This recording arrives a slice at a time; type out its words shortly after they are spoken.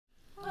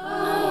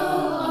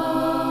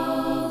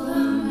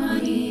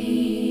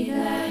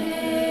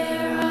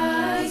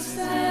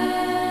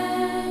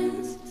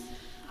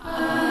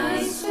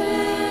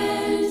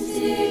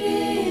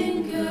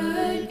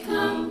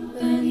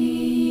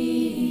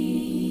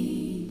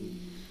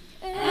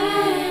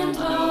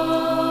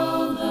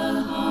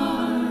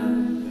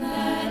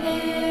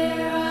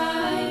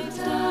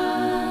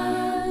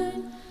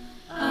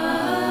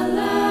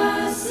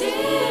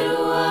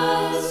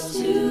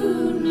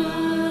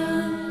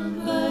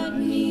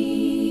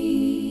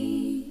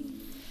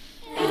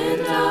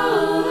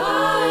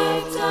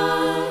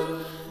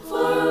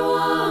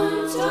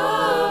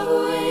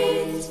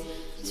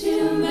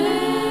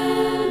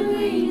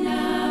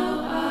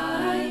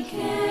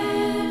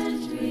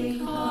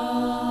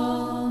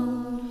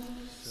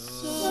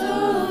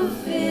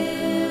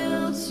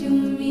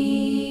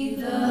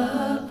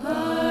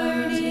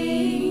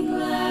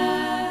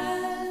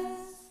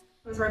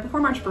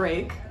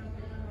break,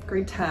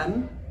 grade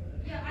 10,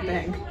 I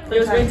think. It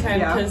was grade 10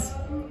 because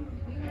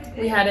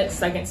we had it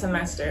second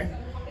semester.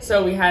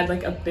 So we had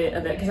like a bit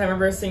of it, because I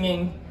remember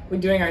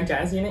doing our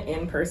jazz unit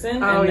in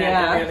person. Oh, and then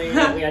yeah. every other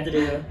unit we had to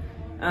do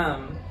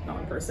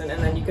not in person.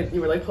 And then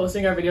you were like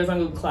posting our videos on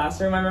Google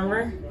Classroom, I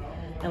remember.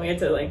 And we had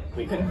to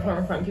we couldn't perform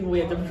in front of people, we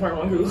had to perform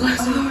on Google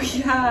Classroom. Oh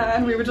yeah,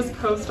 and we would just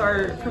post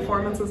our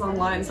performances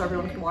online so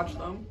everyone could watch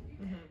them.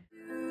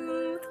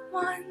 The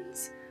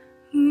ones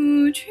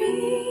who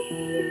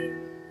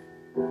dream,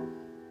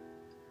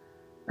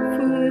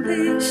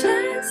 foolish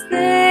as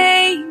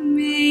they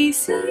may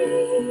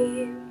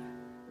seem,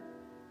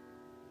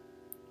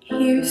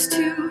 here's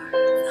to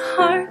the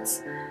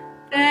hearts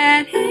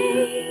that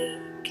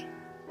ache,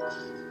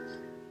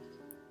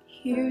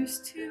 here's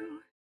to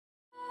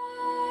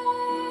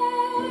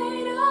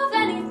of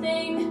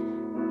anything,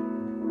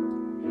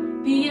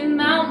 be it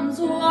mountains,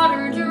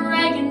 water,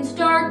 dragons,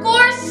 dark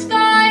or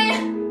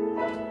sky.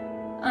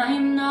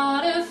 I'm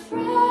not afraid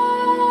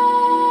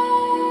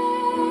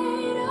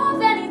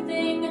of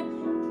anything.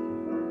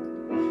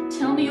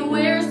 Tell me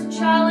where's the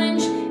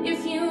challenge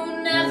if you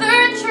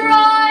never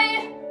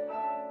try.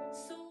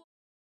 So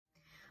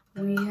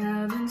we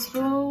haven't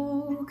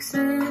spoke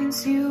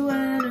since you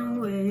went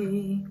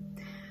away.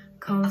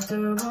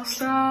 Comfortable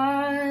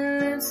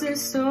silence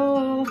is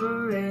so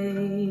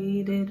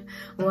overrated.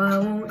 Why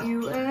won't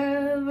you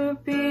ever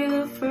be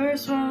the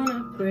first one to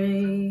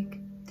break?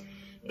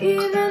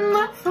 Even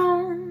my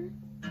phone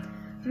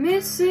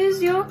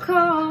misses your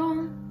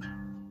call.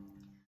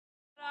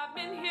 I've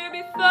been here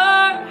before,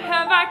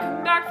 have I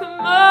come back for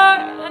more?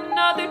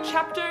 Another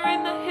chapter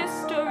in the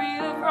history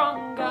of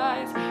wrong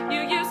guys.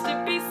 You used to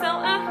be so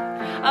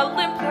a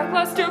limp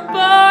lackluster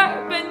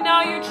bar, but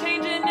now you're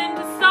changing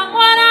into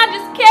someone I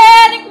just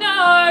can't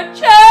ignore.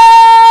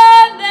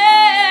 Charlie,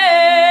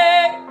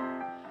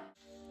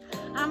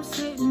 I'm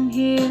sitting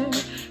here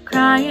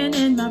crying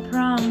in my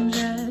prom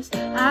dress.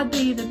 I'd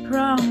be the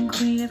prom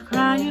queen if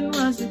crying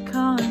was a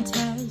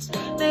contest.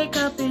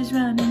 Makeup is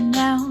running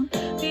down,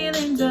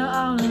 feelings are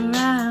all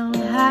around.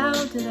 How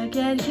did I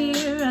get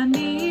here? I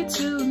need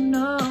to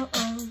know.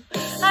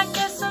 I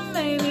guess I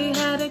maybe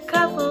had a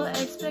couple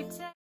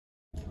expectations.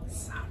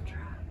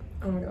 Soundtrap.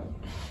 Oh my god.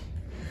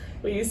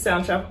 We used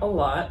Soundtrap a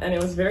lot, and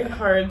it was very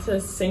hard to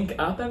sync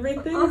up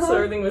everything, so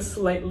everything was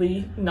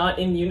slightly not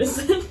in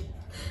unison.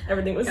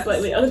 Everything was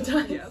slightly out of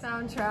time. Yes.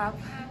 Soundtrap.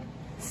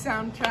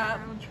 Soundtrap.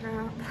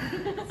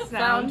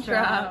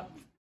 Soundtrap.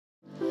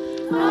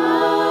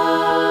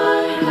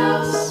 our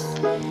house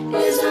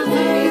is a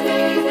very,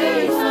 very,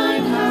 very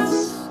fine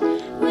house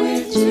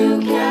with 2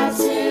 cats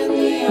in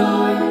the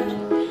yard.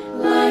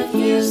 Life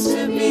used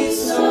to be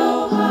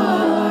so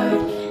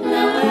hard,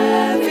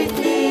 now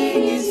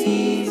everything is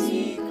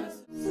easy.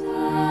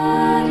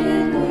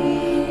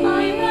 Suddenly,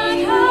 I'm not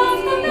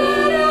half the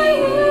man I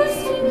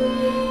used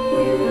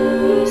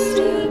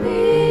to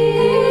be.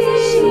 There's a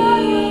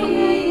shadow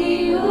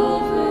hanging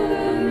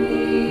over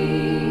me.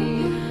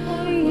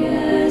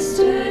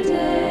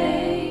 Yesterday,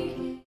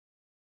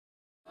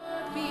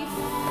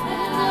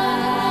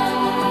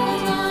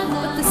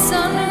 but the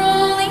sun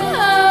rolling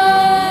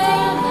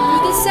high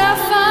through the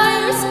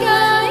sapphire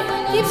sky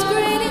keeps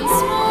great and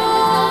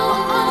small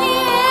on the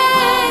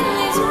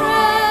endless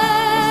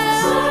ride.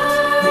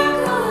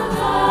 Circle of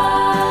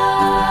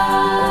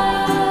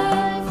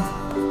life,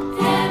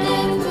 and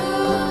it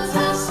moves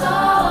us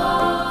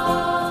all.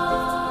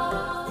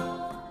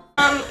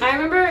 I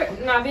remember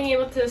not being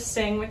able to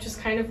sing, which was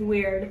kind of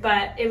weird,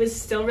 but it was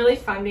still really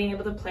fun being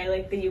able to play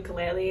like the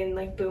ukulele and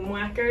like boom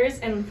whackers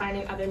and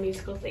finding other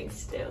musical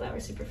things to do that were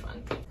super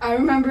fun. I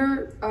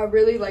remember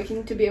really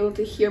liking to be able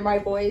to hear my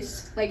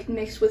voice like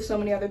mixed with so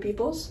many other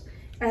people's,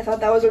 and I thought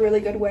that was a really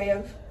good way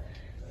of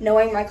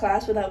knowing my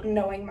class without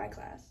knowing my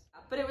class.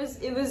 But it was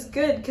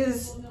good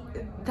because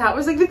that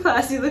was like the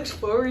class you looked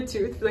forward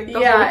to. Like the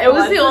Yeah, whole it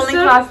was the only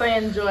semester. class I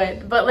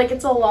enjoyed. But like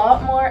it's a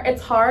lot more,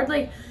 it's hard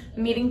like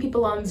meeting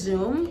people on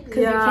Zoom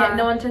because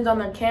no one turns on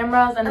their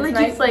cameras, and it's like,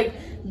 nice like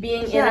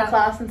being in a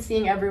class and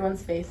seeing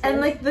everyone's faces. And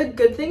like the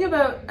good thing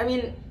about, I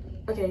mean,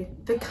 okay,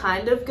 the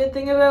kind of good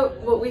thing about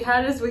what we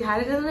had is we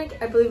had it in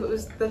like, I believe it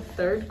was the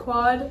 3rd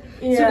quad.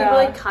 So we were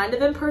like kind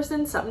of in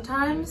person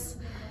sometimes.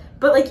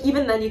 But like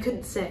even then you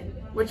couldn't sing,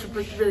 which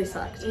really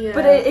sucked. Yeah.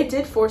 But it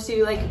did force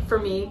you, like for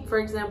me, for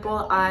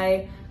example,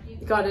 I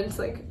got into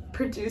like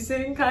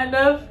producing kind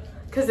of,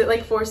 because it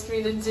like forced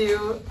me to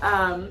do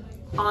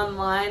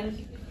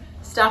online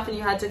stuff, and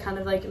you had to kind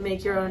of like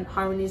make your own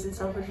harmonies and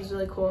stuff, which was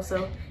really cool.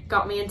 So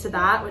got me into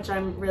that, which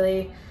I'm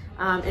really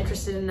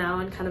interested in now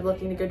and kind of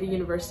looking to go to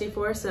university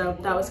for. So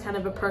that was kind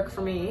of a perk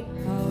for me.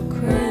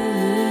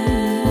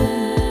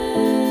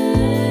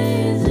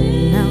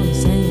 Now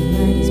he's saying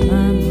that his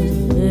mind was a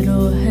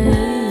little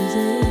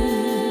hazy,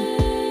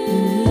 and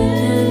he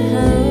can't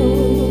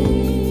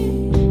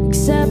help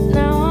except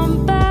now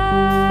I'm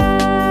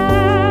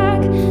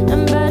back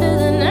and better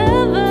than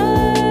ever.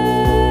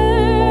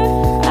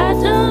 I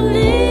don't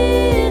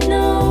need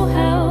no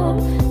help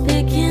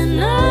picking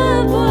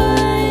up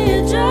what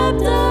you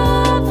dropped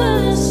off of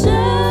the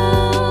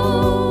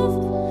shelf.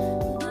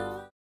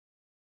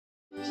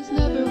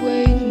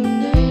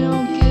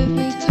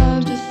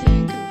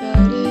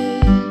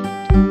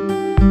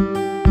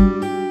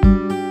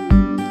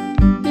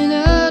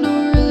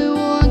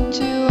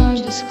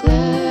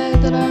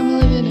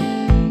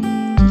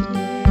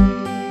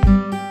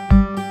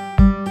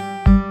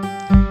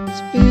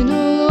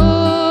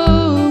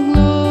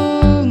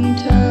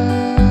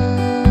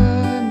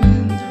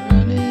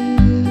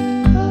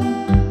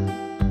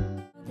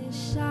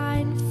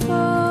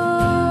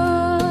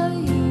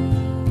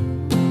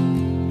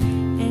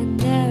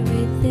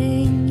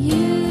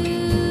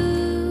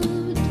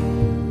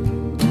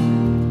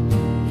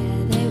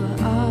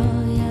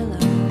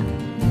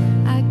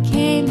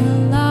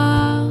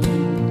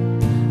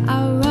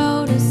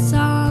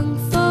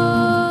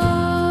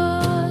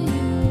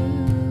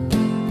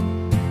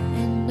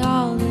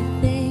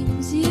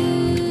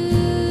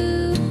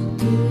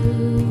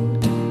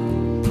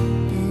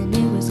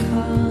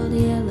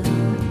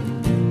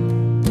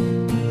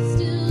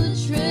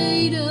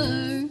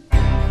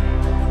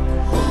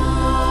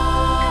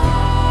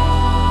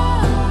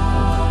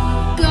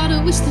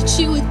 Wish that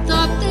you had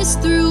thought this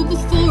through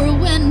before I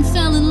went and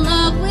fell in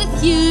love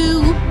with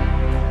you.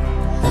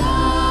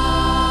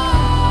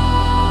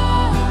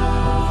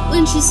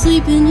 When she's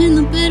sleeping in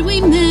the bed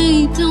we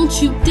made, don't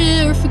you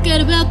dare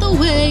forget about the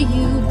way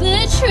you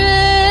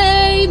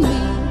betray me.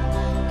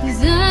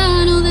 'Cause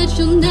I know that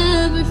you'll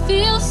never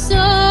feel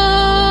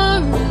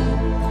sorry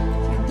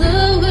for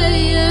the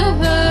way you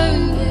hurt,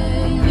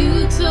 yeah,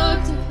 you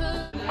talk to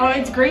her. Oh,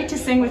 it's great to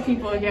sing with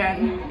people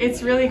again.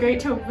 It's really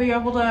great to be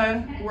able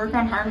to work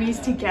on harmonies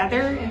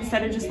together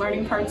instead of just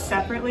learning parts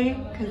separately,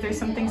 because there's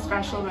something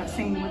special about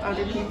singing with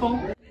other people.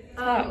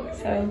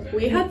 So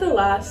we had the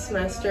last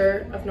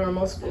semester of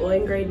normal school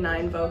in grade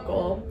 9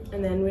 vocal,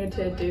 and then we had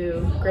to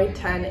do grade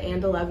 10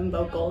 and 11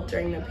 vocal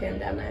during the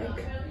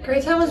pandemic.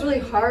 Grade 10 was really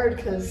hard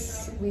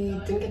because we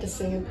didn't get to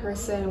sing in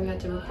person. We had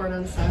to record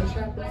on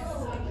soundtrack.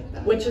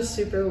 Which is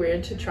super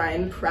weird to try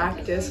and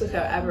practice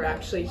without ever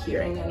actually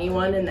hearing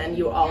anyone, and then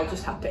you all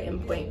just have to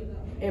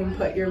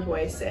input your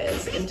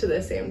voices into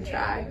the same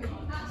track.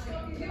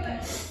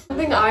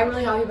 Something I'm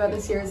really happy about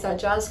this year is that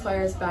jazz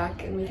choir is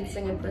back and we can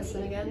sing in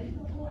person again.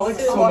 Like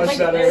so much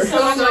better. So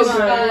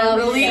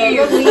good.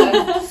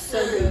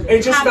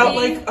 It just felt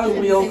like a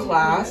real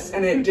class,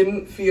 and it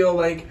didn't feel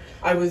like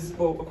I was,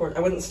 well, of course,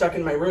 I wasn't stuck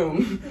in my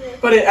room,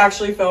 but it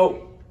actually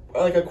felt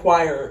like a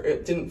choir.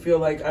 It didn't feel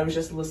like I was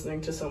just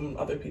listening to some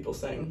other people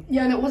sing.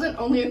 Yeah, and it wasn't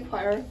only a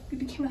choir, we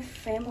became a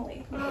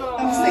family. I'm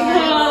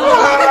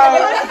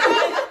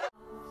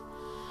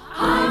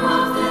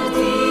off the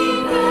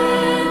deep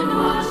end,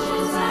 watch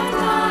as I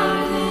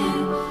dive in.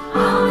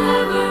 I'll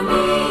never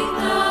meet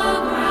the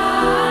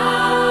ground.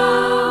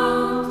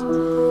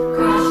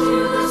 Crash to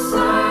the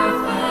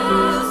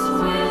surface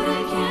where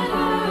they can't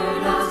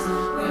hurt us.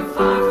 We're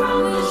far from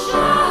the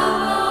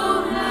shallow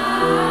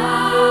now.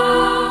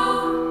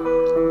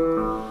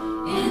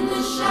 In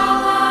the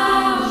shallow.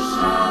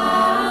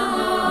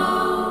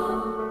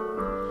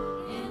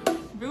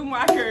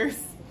 Boomwhackers.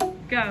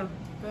 Go.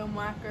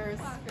 Boomwhackers.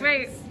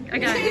 Wait,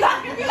 again.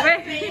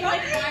 Wait.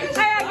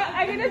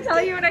 I'm gonna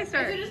tell you when I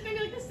start. Is it just maybe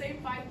like the same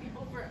 5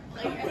 people for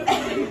like?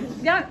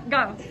 Yeah,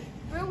 go.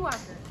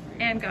 Boomwhacker.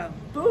 And go.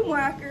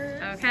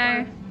 Boomwhackers.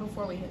 Okay.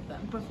 Before we hit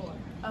them. Before.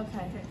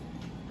 Okay.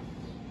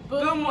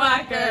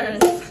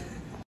 Boomwhackers.